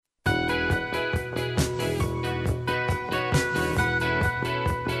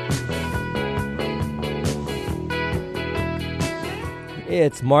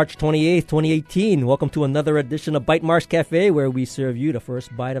It's March 28th, 2018. Welcome to another edition of Bytemarks Cafe, where we serve you the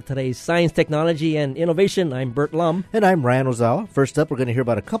first bite of today's science, technology, and innovation. I'm Bert Lum. And I'm Ryan Ozawa. First up, we're going to hear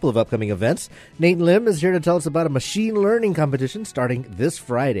about a couple of upcoming events. Nathan Lim is here to tell us about a machine learning competition starting this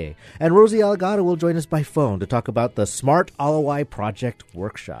Friday. And Rosie Algado will join us by phone to talk about the Smart ROI Project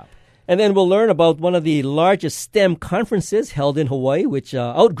Workshop. And then we'll learn about one of the largest STEM conferences held in Hawaii, which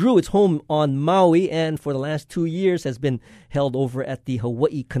outgrew its home on Maui and for the last 2 years has been held over at the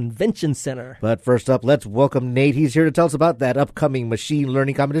Hawaii Convention Center. But first up, let's welcome Nate. He's here to tell us about that upcoming machine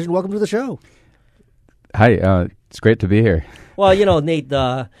learning competition. Welcome to the show. Hi, it's great to be here. Well, Nate,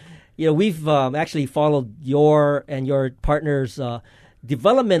 we've actually followed your and your partner's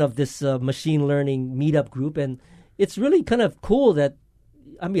development of this machine learning meetup group, and it's really kind of cool that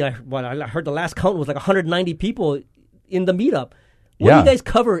I heard the last count was like 190 people in the meetup. What do you guys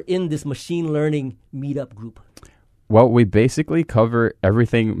cover in this machine learning meetup group? Well, we basically cover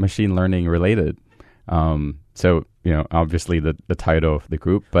everything machine learning related. So, obviously the title of the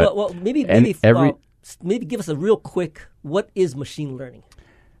group, but maybe give us a real quick, what is machine learning?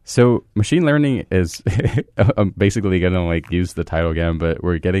 So machine learning is I'm basically going to use the title again, but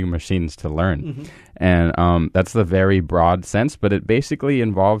we're getting machines to learn. Mm-hmm. And that's the very broad sense, but it basically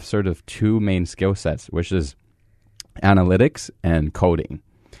involves sort of two main skill sets, which is analytics and coding.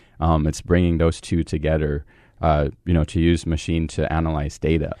 It's bringing those two together, to use machine to analyze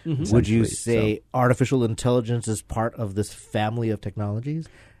data. Mm-hmm. Would you say artificial intelligence is part of this family of technologies?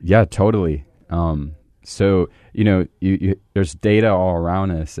 Yeah, totally. So, there's data all around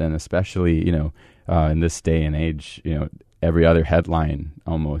us, and especially, in this day and age, every other headline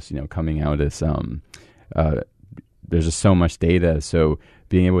almost, coming out is there's just so much data. So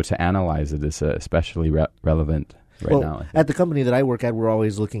being able to analyze it is especially relevant now. At the company that I work at, we're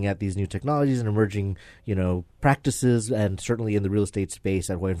always looking at these new technologies and emerging, practices, and certainly in the real estate space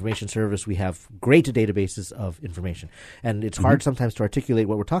at Hawaii Information Service, we have great databases of information. And it's hard sometimes to articulate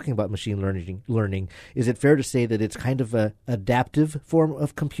what we're talking about machine learning. Is it fair to say that it's kind of a adaptive form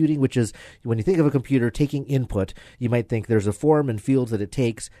of computing, which is when you think of a computer taking input, you might think there's a form and fields that it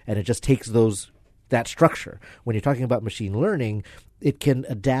takes, and it just takes that structure. When you're talking about machine learning, it can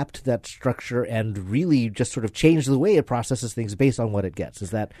adapt that structure and really just sort of change the way it processes things based on what it gets.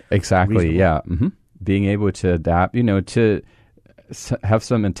 Is that exactly reasonable? Yeah. Mm-hmm. Being able to adapt, to have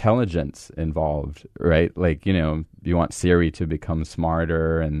some intelligence involved, right? You want Siri to become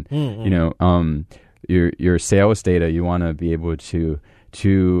smarter, and your sales data, you want to be able to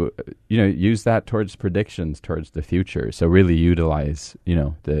use that towards predictions towards the future. So really utilize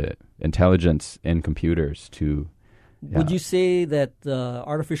the intelligence in computers to. Yeah. Would you say that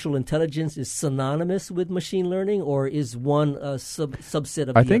artificial intelligence is synonymous with machine learning, or is one a subset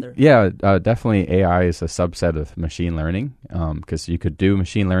of the other? Yeah, definitely AI is a subset of machine learning, because you could do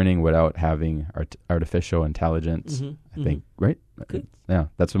machine learning without having artificial intelligence, I think, right? Good. Yeah,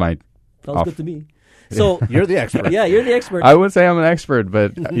 that's my... Sounds good to me. So you're the expert. Yeah, you're the expert. I would say I'm an expert,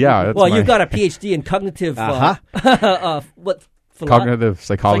 but yeah. Well, you've got a PhD in cognitive... Cognitive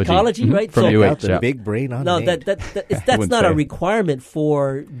psychology, right? From UH, the big brain on that's not a requirement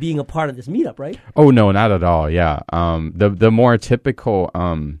for being a part of this meetup, right? Oh, no, not at all, yeah. The more typical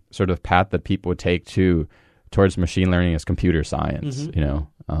sort of path that people take towards machine learning is computer science,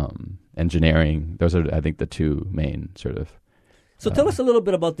 engineering. Those are, I think, the two main sort of... So tell us a little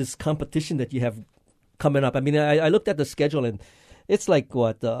bit about this competition that you have coming up. I mean, I looked at the schedule, and it's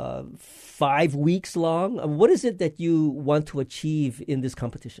 5 weeks long. What is it that you want to achieve in this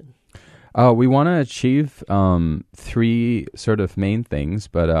competition? We want to achieve three sort of main things,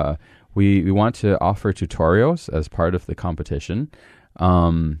 but we want to offer tutorials as part of the competition.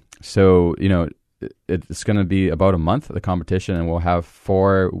 So, it's going to be about a month of the competition, and we'll have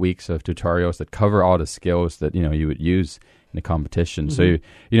 4 weeks of tutorials that cover all the skills that, you would use in the competition. So,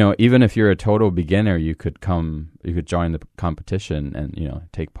 even if you're a total beginner, you could join the competition and,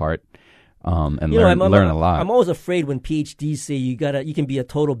 take part. And learn a lot. I'm always afraid when PhDs say you can be a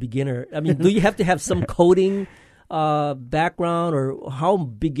total beginner. I mean, do you have to have some coding background, or how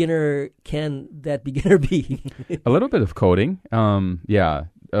beginner can that beginner be? A little bit of coding,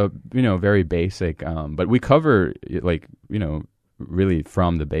 very basic. But we cover really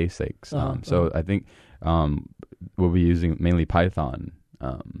from the basics. So I think we'll be using mainly Python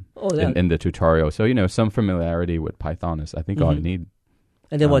in the tutorial. So some familiarity with Python is, I think, all you need.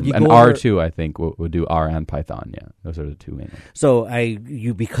 And then and R2, I think we'll do R and Python. Yeah, those are the two main ones. So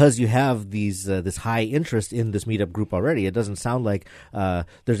because you have these this high interest in this meetup group already, it doesn't sound like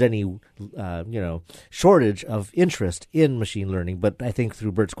there's any shortage of interest in machine learning. But I think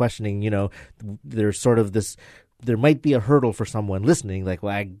through Bert's questioning, there's sort of this there might be a hurdle for someone listening, like,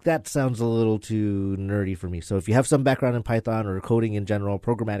 well, that sounds a little too nerdy for me. So if you have some background in Python or coding in general,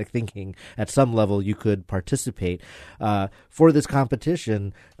 programmatic thinking at some level, you could participate. For this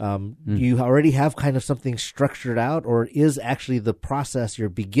competition, you already have kind of something structured out, or is actually the process you're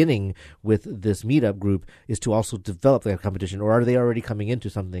beginning with this meetup group is to also develop that competition, or are they already coming into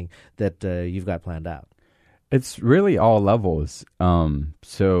something that you've got planned out? It's really all levels.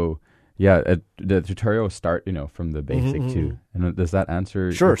 So yeah, the tutorials start, from the basic too. And does that answer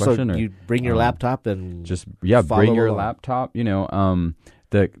your question? So you bring your laptop and just bring your along. laptop.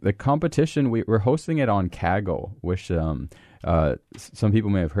 The competition we're hosting it on Kaggle, which some people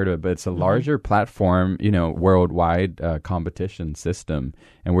may have heard of it, but it's a larger platform, worldwide competition system,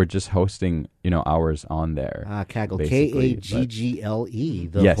 and we're just hosting ours on there. Kaggle, basically.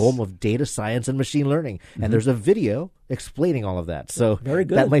 Kaggle, the Yes. home of data science and machine learning, and there's a video explaining all of that. So Very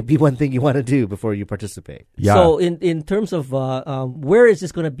good. that might be one thing you want to do before you participate. Yeah. So in terms of where is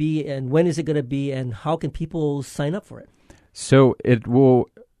this going to be, and when is it going to be, and how can people sign up for it? So it will.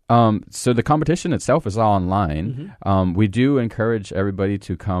 So the competition itself is all online. We do encourage everybody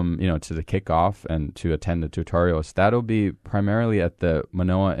to come, to the kickoff and to attend the tutorials. That'll be primarily at the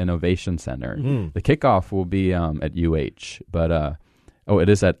Manoa Innovation Center. The kickoff will be at UH, but it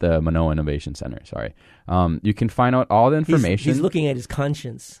is at the Manoa Innovation Center. Sorry. You can find out all the information. He's looking at his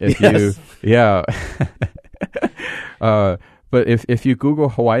conscience. If Yes. But if you Google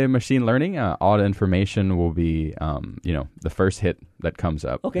Hawaii machine learning, all the information will be, the first hit that comes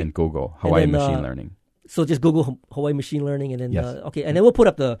up in Google, Hawaii then, machine learning. So just Google Hawaii machine learning, and then Yes. and then we'll put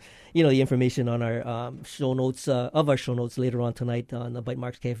up the the information on our show notes later on tonight on the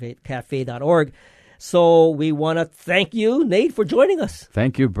ByteMarksCafe.org. So we want to thank you, Nate, for joining us.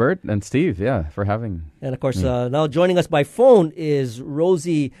 Thank you, Bert and Steve, for having. And of course, now joining us by phone is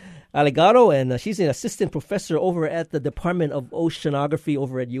Rosie Aligado, and she's an assistant professor over at the Department of Oceanography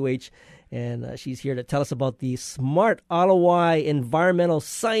over at UH. And she's here to tell us about the Smart Alawai Environmental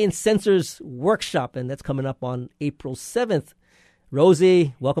Science Sensors Workshop, and that's coming up on April 7th.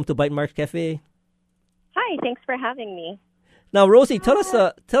 Rosie, welcome to Byte Cafe. Hi, thanks for having me. Now, Rosie, tell us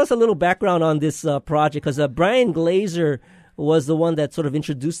a little background on this project, because Brian Glazer was the one that sort of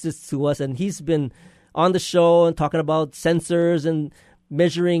introduced this to us, and he's been on the show and talking about sensors and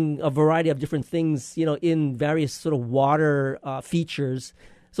measuring a variety of different things, in various sort of water features.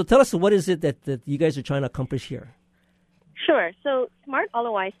 So tell us, what is it that you guys are trying to accomplish here? Sure. So SMART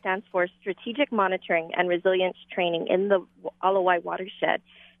Alawai stands for Strategic Monitoring and Resilience Training in the Alawai Watershed.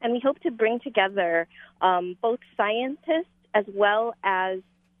 And we hope to bring together both scientists as well as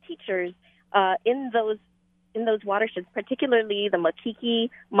teachers in those watersheds, particularly the Makiki,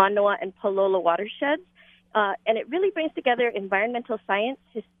 Manoa, and Palolo watersheds. And it really brings together environmental science,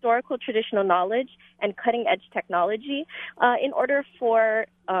 historical traditional knowledge, and cutting-edge technology in order for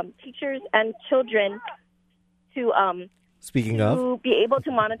teachers and children to be able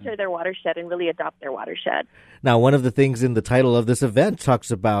to monitor their watershed and really adopt their watershed. Now, one of the things in the title of this event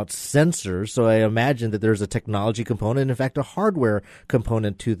talks about sensors, so I imagine that there's a technology component, in fact, a hardware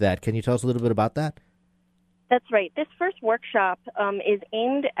component to that. Can you tell us a little bit about that? That's right. This first workshop is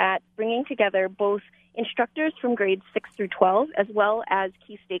aimed at bringing together both instructors from grades 6 through 12, as well as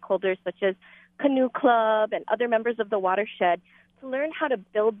key stakeholders such as Canoe Club and other members of the watershed, to learn how to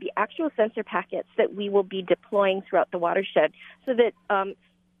build the actual sensor packets that we will be deploying throughout the watershed, so that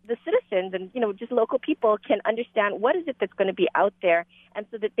the citizens and just local people can understand what is it that's going to be out there, and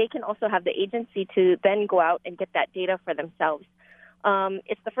so that they can also have the agency to then go out and get that data for themselves.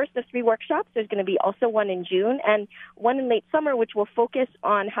 It's the first of 3 workshops. There's going to be also one in June and one in late summer, which will focus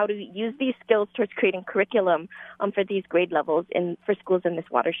on how to use these skills towards creating curriculum for these grade levels for schools in this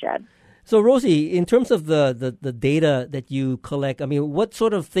watershed. So, Rosie, in terms of the data that you collect, I mean, what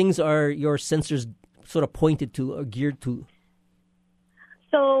sort of things are your sensors sort of pointed to or geared to?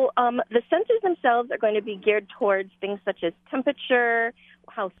 So the sensors themselves are going to be geared towards things such as temperature,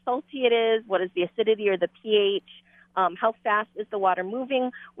 how salty it is, what is the acidity or the pH, how fast is the water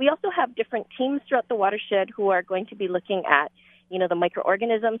moving. We also have different teams throughout the watershed who are going to be looking at, the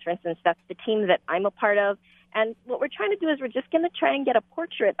microorganisms. For instance, that's the team that I'm a part of. And what we're trying to do is we're just going to try and get a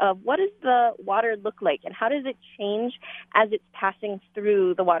portrait of what does the water look like and how does it change as it's passing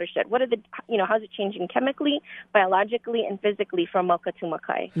through the watershed. What are how's it changing chemically, biologically, and physically from Mauka to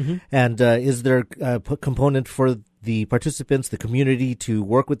Makai? Mm-hmm. And is there a component for the participants, the community, to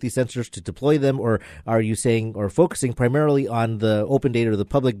work with these sensors to deploy them, or are you saying or focusing primarily on the open data or the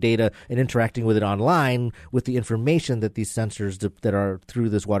public data and interacting with it online with the information that these sensors that are through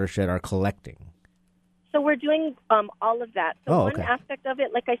this watershed are collecting? So we're doing all of that. So one aspect of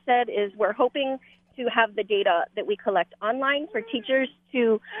it, like I said, is we're hoping to have the data that we collect online for teachers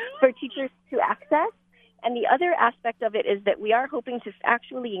to access. And the other aspect of it is that we are hoping to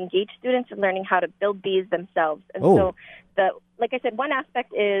actually engage students in learning how to build these themselves. And so, like I said, one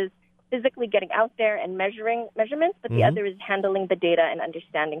aspect is physically getting out there and measurements, but the other is handling the data and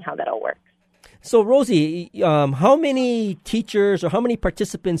understanding how that all works. So, Rosie, how many teachers or how many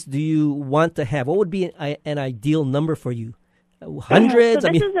participants do you want to have? What would be an ideal number for you? Hundreds?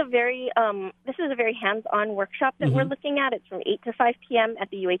 So this is a very hands-on workshop that we're looking at. It's from 8 to 5 p.m. at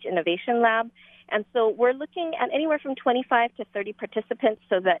the UH Innovation Lab. And so we're looking at anywhere from 25 to 30 participants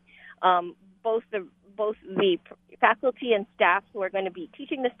so that both the faculty and staff who are going to be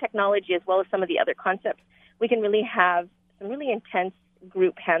teaching this technology as well as some of the other concepts, we can really have some really intense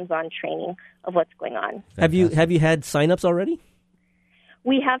group hands-on training of what's going on. Have you had sign-ups already?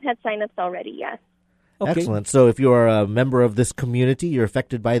 We have had sign-ups already, yes. Okay. Excellent. So if you are a member of this community, you're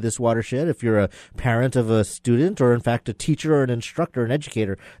affected by this watershed. If you're a parent of a student or, in fact, a teacher or an instructor, an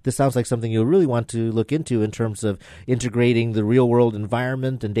educator, this sounds like something you'll really want to look into in terms of integrating the real-world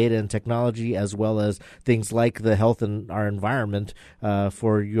environment and data and technology, as well as things like the health and our environment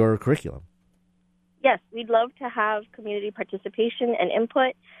for your curriculum. Yes, we'd love to have community participation and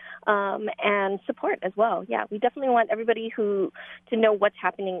input and support as well. Yeah, we definitely want everybody to know what's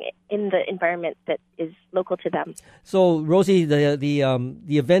happening in the environment that is local to them. So, Rosie, the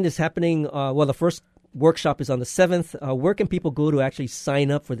event is happening. The first workshop is on the 7th. Where can people go to actually sign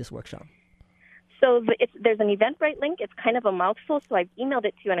up for this workshop? So there's an Eventbrite link. It's kind of a mouthful, so I've emailed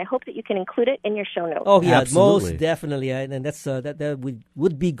it to you, and I hope that you can include it in your show notes. Oh, yeah, Absolutely. most definitely. And that's that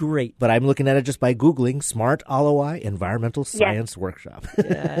would be great. But I'm looking at it just by Googling Smart ROI Environmental Science Workshop.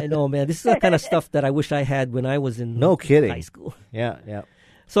 Yeah, I know, man. This is the kind of stuff that I wish I had when I was in high school. Yeah.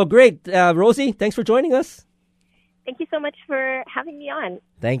 So great. Rosie, thanks for joining us. Thank you so much for having me on.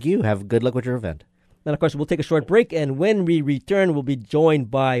 Thank you. Have good luck with your event. And, of course, we'll take a short break, and when we return, we'll be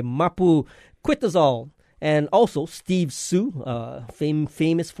joined by Mapu Quitazal and also Steve Su,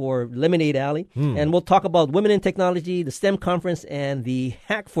 famous for Lemonade Alley. And we'll talk about women in technology, the STEM conference, and the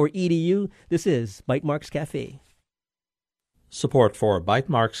hack for EDU. This is Bytemarks Cafe. Support for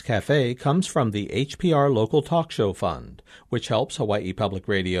Bytemarks Cafe comes from the HPR Local Talk Show Fund, which helps Hawaii Public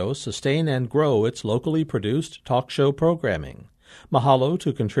Radio sustain and grow its locally produced talk show programming. Mahalo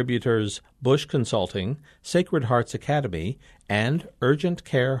to contributors Bush Consulting, Sacred Hearts Academy, and Urgent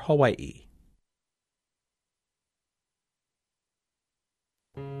Care Hawaii.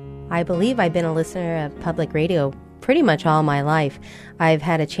 I believe I've been a listener of public radio pretty much all my life. I've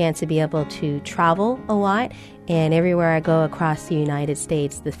had a chance to be able to travel a lot, and everywhere I go across the United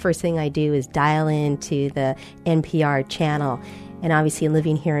States, the first thing I do is dial into the NPR channel. And obviously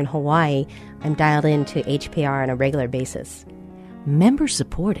living here in Hawaii, I'm dialed into HPR on a regular basis. Member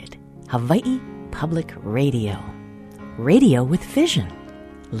supported Hawaii Public Radio. Radio with vision.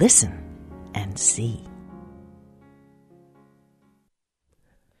 Listen and see.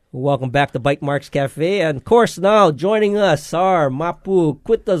 Welcome back to Bytemarks Cafe. And, of course, now joining us are Mapu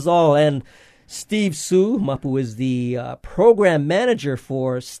Quitazal and Steve Su. Mapu is the program manager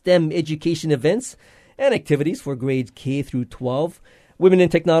for STEM education events and activities for grades K through 12. Women in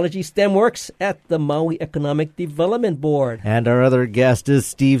Technology, STEM Works at the Maui Economic Development Board. And our other guest is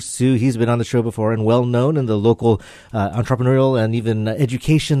Steve Su. He's been on the show before and well known in the local entrepreneurial and even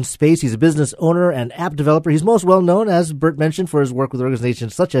education space. He's a business owner and app developer. He's most well known, as Bert mentioned, for his work with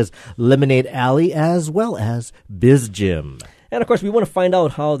organizations such as Lemonade Alley as well as BizGym. And, of course, we want to find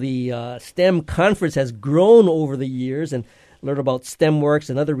out how the STEM conference has grown over the years and learn about STEM Works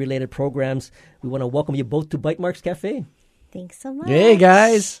and other related programs. We want to welcome you both to Bytemarks Cafe. Thanks so much. Hey,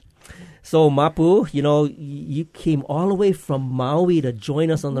 guys. So, Mapu, you came all the way from Maui to join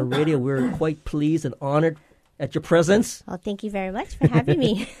us on the radio. We're quite pleased and honored at your presence. Well, thank you very much for having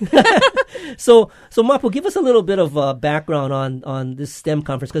me. So Mapu, give us a little bit of background on this STEM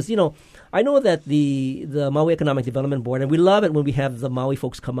conference, because, I know that the Maui Economic Development Board, and we love it when we have the Maui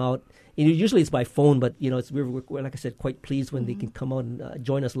folks come out. Usually it's by phone, but we're like I said, quite pleased when they can come out and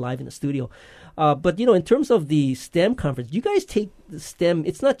join us live in the studio. But in terms of the STEM conference, you guys take the STEM.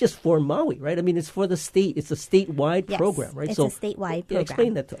 It's not just for Maui, right? I mean, it's for the state. It's a statewide program, right? It's a statewide program.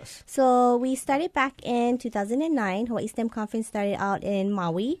 Explain that to us. So we started back in 2009. Hawaii STEM Conference started out in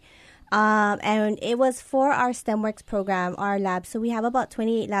Maui. And it was for our STEMWorks program, our labs. So we have about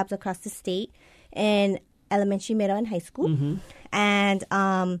 28 labs across the state in elementary, middle, and high school. Mm-hmm.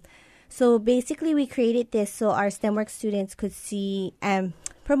 And so basically we created this so our STEMWorks students could see and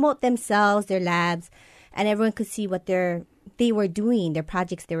promote themselves, their labs, and everyone could see what they were doing, their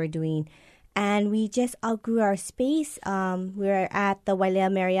projects they were doing. And we just outgrew our space. We were at the Wailea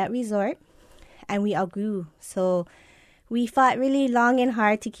Marriott Resort. and we outgrew. So we fought really long and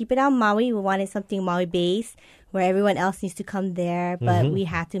hard to keep it on Maui. We wanted something Maui-based where everyone else needs to come there, but we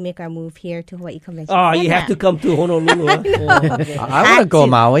had to make our move here to Hawaii Convention Oh, Center. you have to come to Honolulu. Huh? I want to go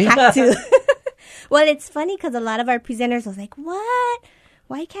Maui. Had to. Well, it's funny because a lot of our presenters was like, what?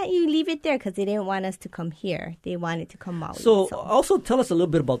 Why can't you leave it there? Because they didn't want us to come here. They wanted to come Maui. So also tell us a little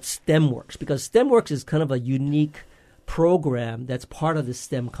bit about STEMworks, because STEMworks is kind of a unique program that's part of the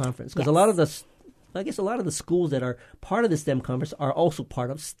STEM conference. Because a lot of the schools that are part of the STEM conference are also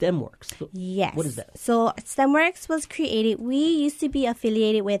part of STEMworks. So Yes. what is that? So STEMworks was created. We used to be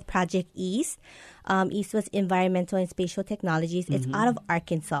affiliated with Project East. East was Environmental and Spatial Technologies. It's out of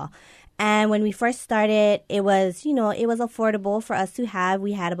Arkansas. And when we first started, it was, it was affordable for us to have.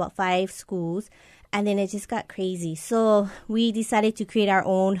 We had about 5 schools, and then it just got crazy. So we decided to create our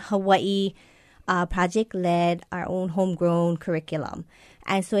own Hawaii project-led, our own homegrown curriculum.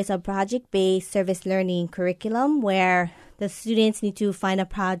 And so it's a project-based service learning curriculum where the students need to find a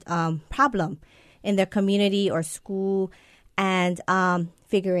problem in their community or school and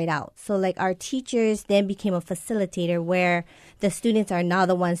figure it out. So like our teachers then became a facilitator where the students are now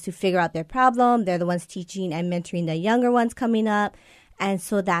the ones to figure out their problem. They're the ones teaching and mentoring the younger ones coming up. And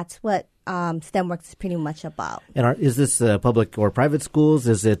so that's what STEMworks is pretty much about. And is this public or private schools?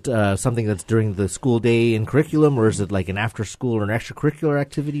 Is it something that's during the school day in curriculum, or is it like an after school or an extracurricular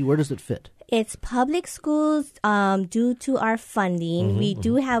activity? Where does it fit? It's public schools due to our funding. We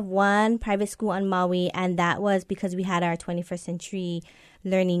do have one private school on Maui, and that was because we had our 21st Century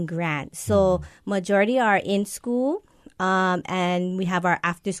Learning Grant. So majority are in school, and we have our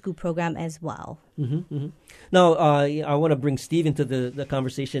after school program as well. Now, I want to bring Steve into the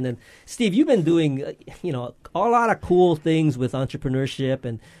conversation. And Steve, you've been doing, a lot of cool things with entrepreneurship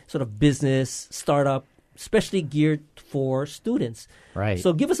and sort of business, startup, especially geared for students. Right.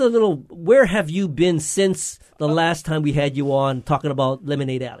 So give us a little, where have you been since the last time we had you on talking about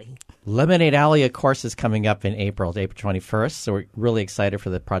Lemonade Alley? Lemonade Alley, of course, is coming up in April 21st. So we're really excited for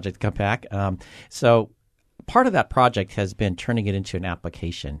the project to come back. So part of that project has been turning it into an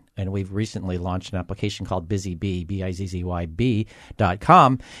application. And we've recently launched an application called BizzyB,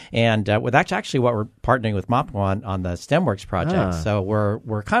 BIZZYB.com. And that's actually what we're partnering with MAPU on the STEMworks project. So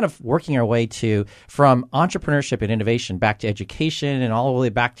we're kind of working our way from entrepreneurship and innovation back to education and all the way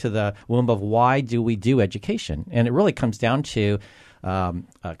back to the womb of why do we do education. And it really comes down to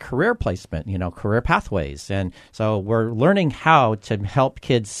career placement, career pathways. And so we're learning how to help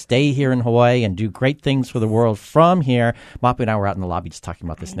kids stay here in Hawaii and do great things for the world from here. Mapu and I were out in the lobby just talking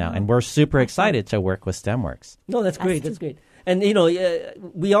about this now, and we're super excited to work with STEMworks. No, that's great. That's great. And,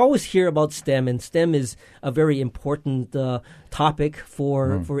 we always hear about STEM, and STEM is a very important topic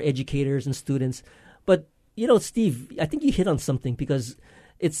for educators and students. But, Steve, I think you hit on something, because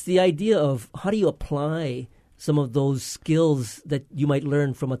it's the idea of how do you apply some of those skills that you might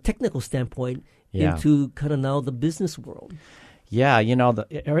learn from a technical standpoint into kind of now the business world. Yeah,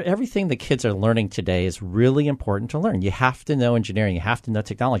 everything the kids are learning today is really important to learn. You have to know engineering. You have to know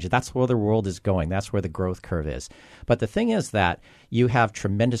technology. That's where the world is going. That's where the growth curve is. But the thing is that you have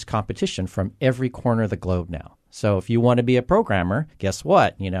tremendous competition from every corner of the globe now. So if you want to be a programmer, guess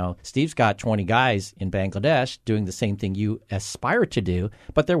what? Steve's got 20 guys in Bangladesh doing the same thing you aspire to do,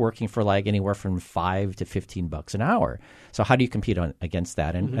 but they're working for like anywhere from $5 to $15 an hour. So how do you compete against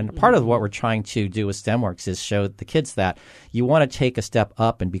that? And part of what we're trying to do with STEMworks is show the kids that you want to take a step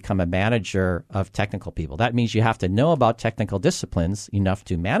up and become a manager of technical people. That means you have to know about technical disciplines enough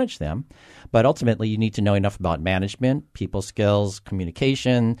to manage them, but ultimately you need to know enough about management, people skills,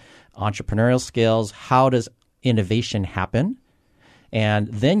 communication, entrepreneurial skills. How does innovation happen? And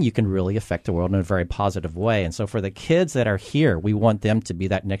then you can really affect the world in a very positive way. And so for the kids that are here, we want them to be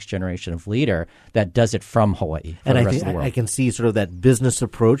that next generation of leader that does it from Hawaii for the rest of the world. I can see sort of that business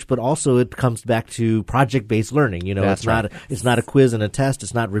approach, but also it comes back to project-based learning. That's it's not a quiz and a test.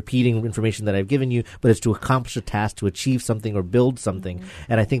 It's not repeating information that I've given you, but it's to accomplish a task, to achieve something or build something.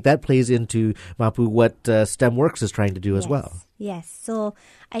 And I think that plays into, Mapu, what STEMworks is trying to do as well. Yes. So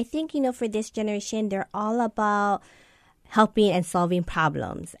I think, for this generation, they're all about helping and solving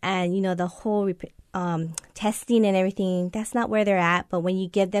problems. And, the whole testing and everything, that's not where they're at. But when you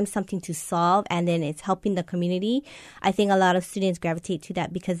give them something to solve and then it's helping the community, I think a lot of students gravitate to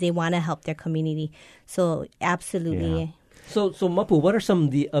that because they want to help their community. So absolutely. Yeah. So Mapu, what are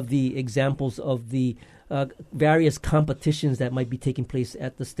some of the examples of the various competitions that might be taking place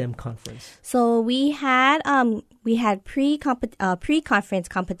at the STEM conference? So we had pre-conference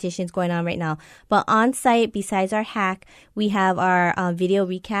competitions going on right now, but on site, besides our hack, we have our video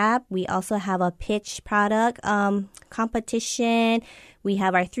recap. We also have a pitch product competition. We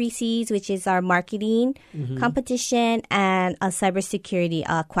have our 3Cs, which is our marketing competition, and a cybersecurity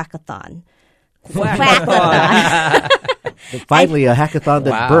quackathon. Finally, a hackathon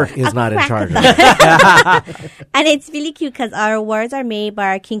that Bert is not in charge of. And it's really cute because our awards are made by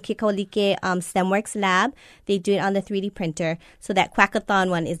our Kinkikolike STEMworks lab. They do it on the 3D printer. So that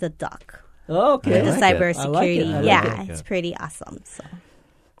quackathon one is the duck. Okay. The cybersecurity. I like it. It's pretty awesome. So.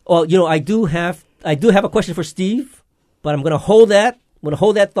 Well, I do have a question for Steve, but I'm going to hold that. I'm going to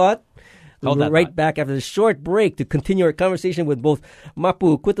hold that thought. We'll be right back after this short break to continue our conversation with both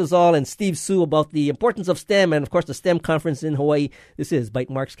Mapu Quitazal and Steve Su about the importance of STEM and, of course, the STEM conference in Hawaii. This is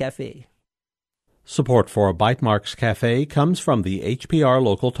Bytemarks Cafe. Support for Bytemarks Cafe comes from the HPR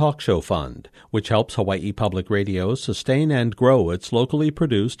Local Talk Show Fund, which helps Hawaii Public Radio sustain and grow its locally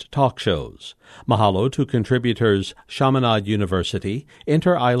produced talk shows. Mahalo to contributors Chaminade University,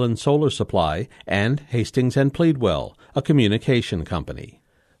 Inter-Island Solar Supply, and Hastings and Pleadwell, a communication company.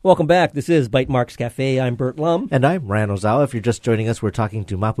 Welcome back. This is Bytemarks Cafe. I'm Bert Lum. And I'm Ryan Ozawa. If you're just joining us, we're talking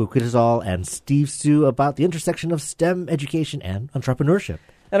to Mapu Quitazal and Steve Su about the intersection of STEM education and entrepreneurship.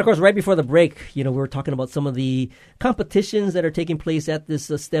 And, of course, right before the break, we were talking about some of the competitions that are taking place at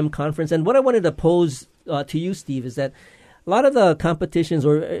this STEM conference. And what I wanted to pose to you, Steve, is that a lot of the competitions,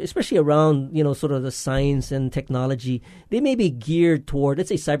 or especially around, sort of the science and technology, they may be geared toward, let's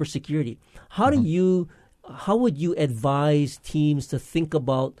say, cybersecurity. How would you advise teams to think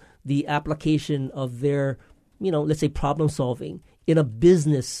about the application of their, let's say, problem solving in a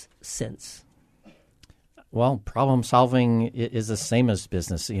business sense? Well, problem solving is the same as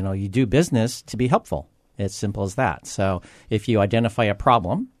business. You do business to be helpful. It's simple as that. So if you identify a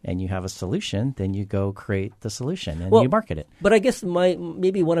problem and you have a solution, then you go create the solution and you market it. But I guess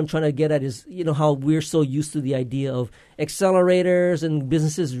maybe what I'm trying to get at is, how we're so used to the idea of accelerators and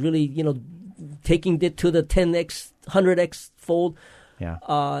businesses really, taking it to the 10x, 100x fold. Yeah.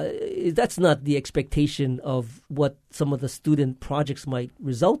 That's not the expectation of what some of the student projects might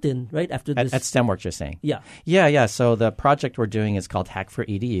result in, right? After this. At STEMworks, you're saying? Yeah. Yeah. So the project we're doing is called Hack for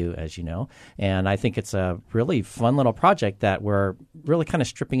EDU, as you know. And I think it's a really fun little project that we're really kind of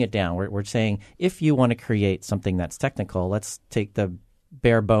stripping it down. We're saying, if you want to create something that's technical, let's take the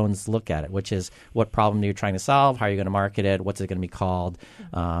bare bones look at it, which is what problem you're trying to solve, how are you going to market it, what's it going to be called,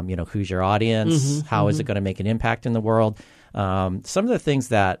 who's your audience, how is it going to make an impact in the world. Some of the things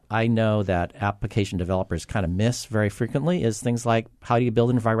that I know that application developers kind of miss very frequently is things like, how do you build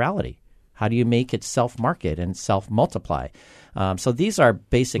in virality? How do you make it self-market and self-multiply? So these are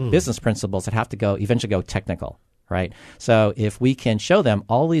basic business principles that have to eventually go technical. Right. So if we can show them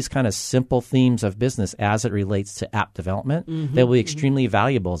all these kind of simple themes of business as it relates to app development, they will be extremely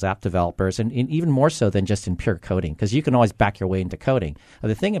valuable as app developers, and even more so than just in pure coding, because you can always back your way into coding. But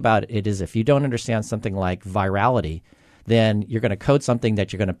the thing about it is, if you don't understand something like virality, then you're going to code something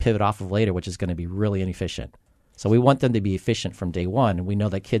that you're going to pivot off of later, which is going to be really inefficient. So we want them to be efficient from day one, and we know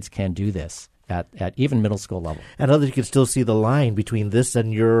that kids can do this at even middle school level. And others, you can still see the line between this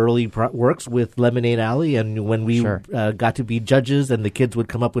and your early works with Lemonade Alley, and when we got to be judges and the kids would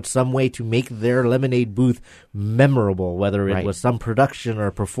come up with some way to make their lemonade booth memorable, whether it was some production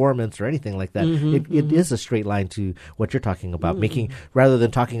or performance or anything like that. It is a straight line to what you're talking about, making, rather than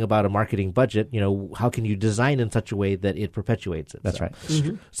talking about a marketing budget, how can you design in such a way that it perpetuates it? That's right.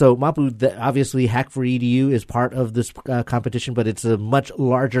 So Mapu, obviously Hack for EDU is part of this competition, but it's a much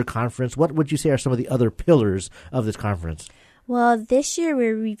larger conference. What would you say are some of the other pillars of this conference? Well, this year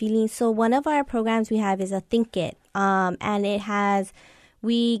we're revealing, so one of our programs we have is a Think It, and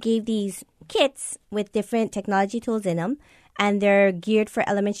we gave these kits with different technology tools in them, and they're geared for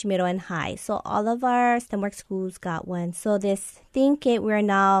elementary, middle, and high. So all of our STEMworks schools got one. So this Think It, we're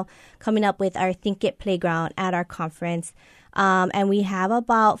now coming up with our Think It playground at our conference. And we have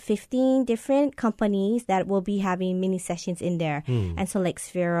about 15 different companies that will be having mini sessions in there. And so like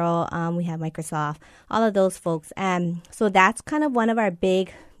Sphero, we have Microsoft, all of those folks. And so that's kind of one of our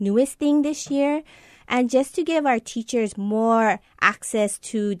big newest thing this year. And just to give our teachers more access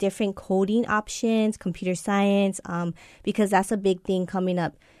to different coding options, computer science, because that's a big thing coming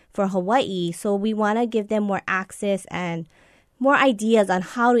up for Hawaii. So we want to give them more access and more ideas on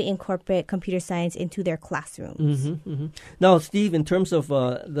how to incorporate computer science into their classrooms. Now, Steve, in terms of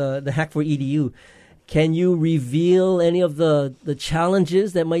the Hack for EDU, can you reveal any of the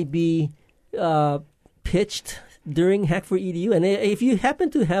challenges that might be pitched during Hack for EDU? And if you happen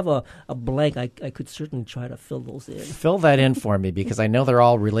to have a blank, I could certainly try to fill those in. Fill that in for me because I know they're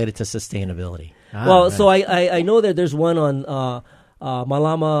all related to sustainability. So I know that there's one on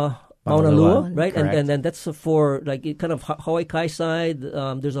Malama Mauna Lua, right? And then that's for like kind of Hawaii Kai side.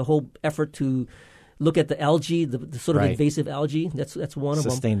 There's a whole effort to look at the algae, the sort of invasive algae. That's one of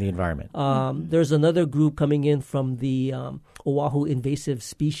them. Sustain the environment. There's another group coming in from the Oahu Invasive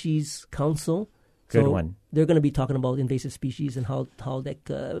Species Council. Good one. They're going to be talking about invasive species and how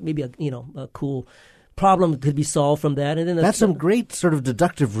that maybe a cool problem could be solved from that. And then that's some great sort of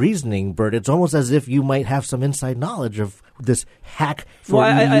deductive reasoning, Bert. It's almost as if you might have some inside knowledge of this hack for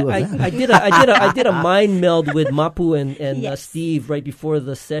I did a mind meld with Mapu and Steve right before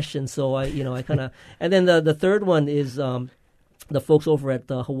the session. So I kind of, and then the third one is the folks over at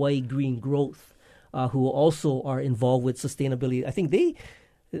the Hawaii Green Growth who also are involved with sustainability. I think they.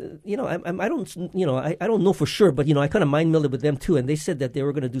 I don't know for sure, but I kind of mind melded with them too, and they said that they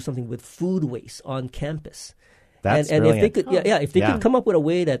were going to do something with food waste on campus. That's and brilliant. if they could come up with a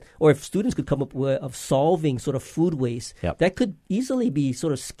way that, or if students could come up with of solving sort of food waste, that could easily be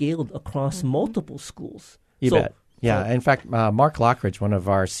sort of scaled across multiple schools. You bet. Yeah, in fact, Mark Lockridge, one of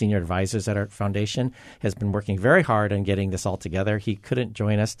our senior advisors at our foundation, has been working very hard on getting this all together. He couldn't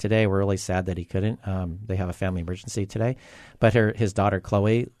join us today. We're really sad that he couldn't. They have a family emergency today. But his daughter,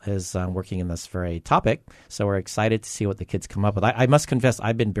 Chloe, is working in this very topic, so we're excited to see what the kids come up with. I must confess,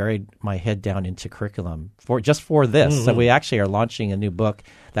 I've been buried my head down into curriculum for this. Mm-hmm. So we actually are launching a new book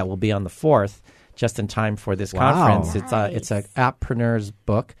that will be on the 4th, just in time for this conference. It's an Appreneurs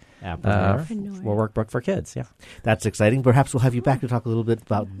book. Workbook for kids, That's exciting. Perhaps we'll have you back to talk a little bit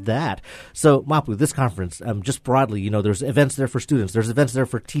about that. So, Mapu, this conference, just broadly, there's events there for students, there's events there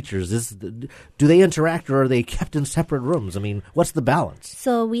for teachers. Do they interact or are they kept in separate rooms? I mean, what's the balance?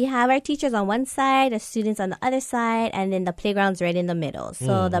 So we have our teachers on one side, the students on the other side, and then the playground's right in the middle.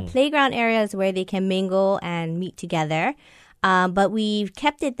 So the playground area is where they can mingle and meet together. But we've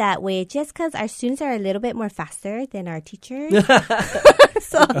kept it that way just because our students are a little bit more faster than our teachers.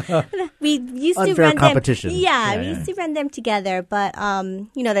 So we used to run competition. We used to run them together. But,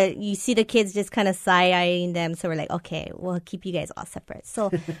 you see the kids just kind of side-eyeing them. So we're like, okay, we'll keep you guys all separate. So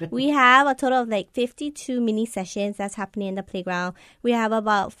we have a total of like 52 mini sessions that's happening in the playground. We have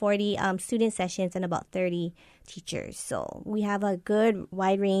about 40 student sessions and about 30 teachers. So we have a good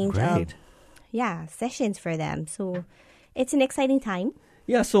wide range of sessions for them. So it's an exciting time.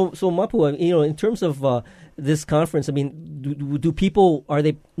 Yeah, so Mapu, in terms of this conference, I mean, do people,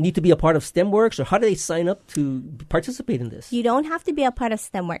 they need to be a part of STEMworks, or how do they sign up to participate in this? You don't have to be a part of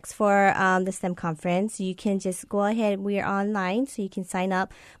STEMworks for the STEM conference. You can just go ahead. We're online, so you can sign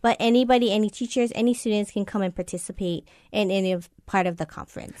up. But anybody, any teachers, any students can come and participate in any part of the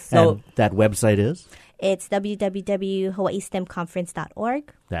conference. So and that website is? It's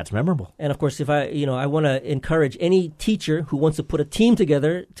www.hawaiistemconference.org. That's memorable. And of course, if I want to encourage any teacher who wants to put a team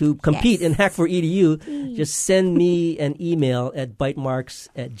together to compete in Hack for EDU, just send me an email at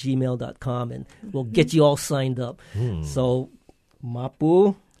bitemarks@gmail.com and we'll get you all signed up. So,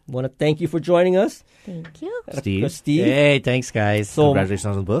 Mapu, want to thank you for joining us. Thank you. Steve. Hey, thanks, guys. So, congratulations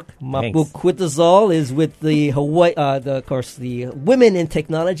on the book. Mapu Quitazal is with the Hawaii, the Women in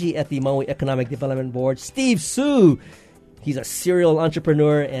Technology at the Maui Economic Development Board. Steve Su, he's a serial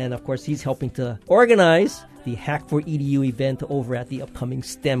entrepreneur, and of course, he's helping to organize the Hack for EDU event over at the upcoming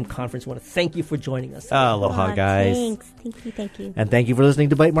STEM conference. I want to thank you for joining us. Aloha, guys. Thanks. Thank you. And thank you for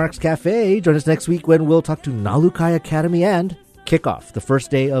listening to Bite Marks Cafe. Join us next week when we'll talk to Nalukai Academy and kick off the first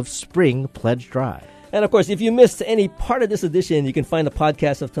day of Spring Pledge Drive. And, of course, if you missed any part of this edition, you can find the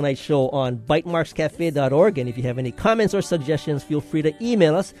podcast of tonight's show on bitemarkscafe.org. And if you have any comments or suggestions, feel free to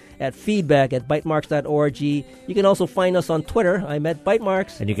email us at feedback@bitemarks.org. You can also find us on Twitter. I'm at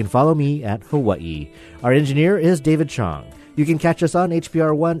Bitemarks. And you can follow me at Hawaii. Our engineer is David Chong. You can catch us on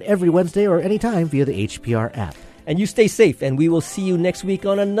HPR One every Wednesday or anytime via the HPR app. And you stay safe, and we will see you next week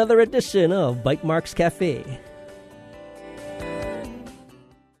on another edition of Bite Marks Cafe.